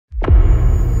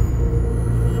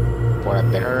a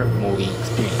better movie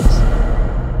experience.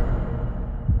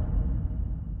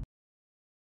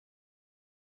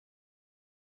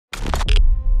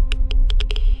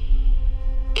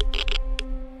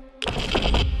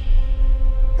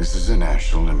 This is a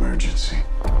national emergency.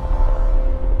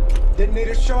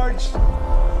 Detonator charged.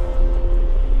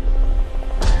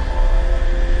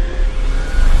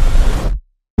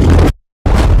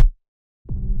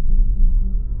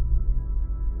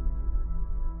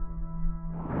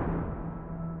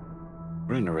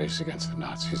 We're in a race against the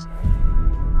Nazis.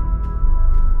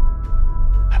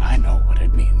 And I know what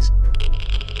it means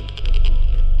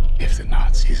if the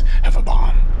Nazis have a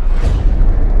bomb.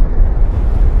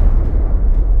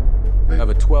 I have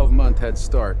a 12-month head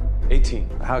start. 18.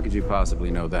 How could you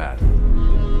possibly know that?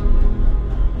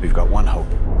 We've got one hope.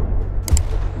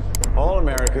 All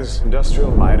America's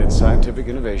industrial might and scientific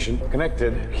innovation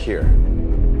connected here.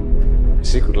 A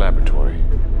secret laboratory.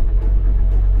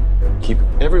 Keep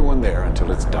everyone there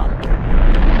until it's done.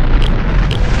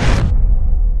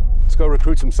 Let's go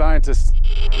recruit some scientists.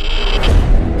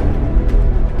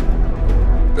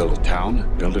 Build a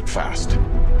town, build it fast.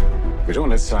 If we don't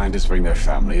let scientists bring their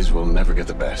families, we'll never get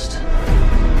the best.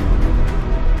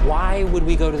 Why would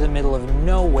we go to the middle of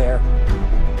nowhere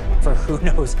for who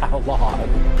knows how long?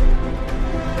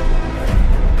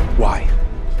 Why?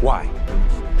 Why?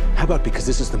 How about because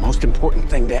this is the most important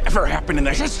thing to ever happen in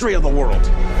the history of the world?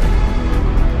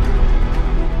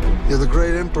 You're the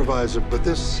great improviser, but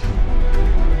this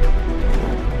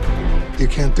you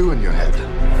can't do in your head.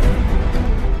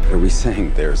 Are we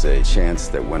saying there's a chance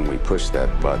that when we push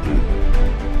that button,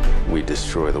 we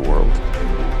destroy the world?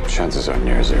 Chances are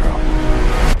near zero.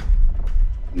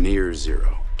 Near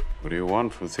zero. What do you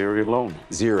want from theory alone?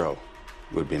 0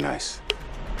 would be nice.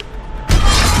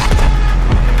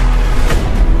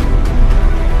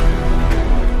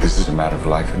 This is a matter of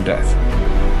life and death.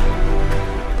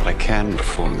 But I can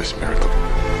perform this miracle.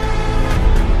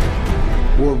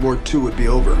 World War II would be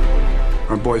over.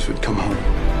 Our boys would come home.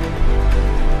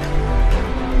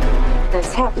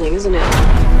 That's happening, isn't it?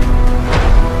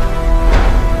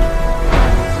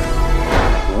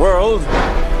 The world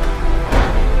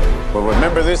will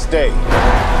remember this day.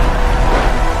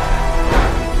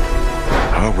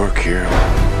 Our work here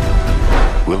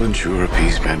will ensure a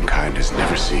peace mankind has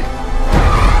never seen.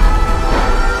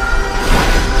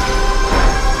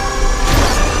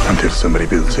 Until somebody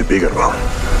builds a bigger one.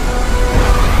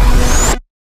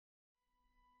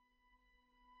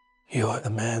 You are the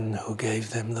man who gave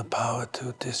them the power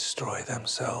to destroy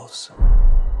themselves.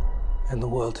 And the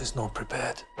world is not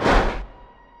prepared.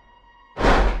 8,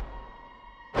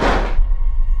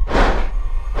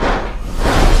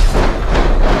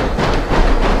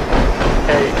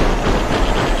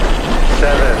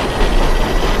 7,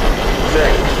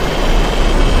 6,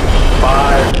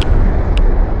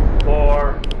 5,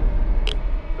 4,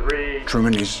 3,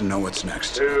 Truman needs to know what's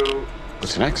next. 2,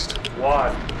 What's next?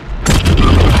 1.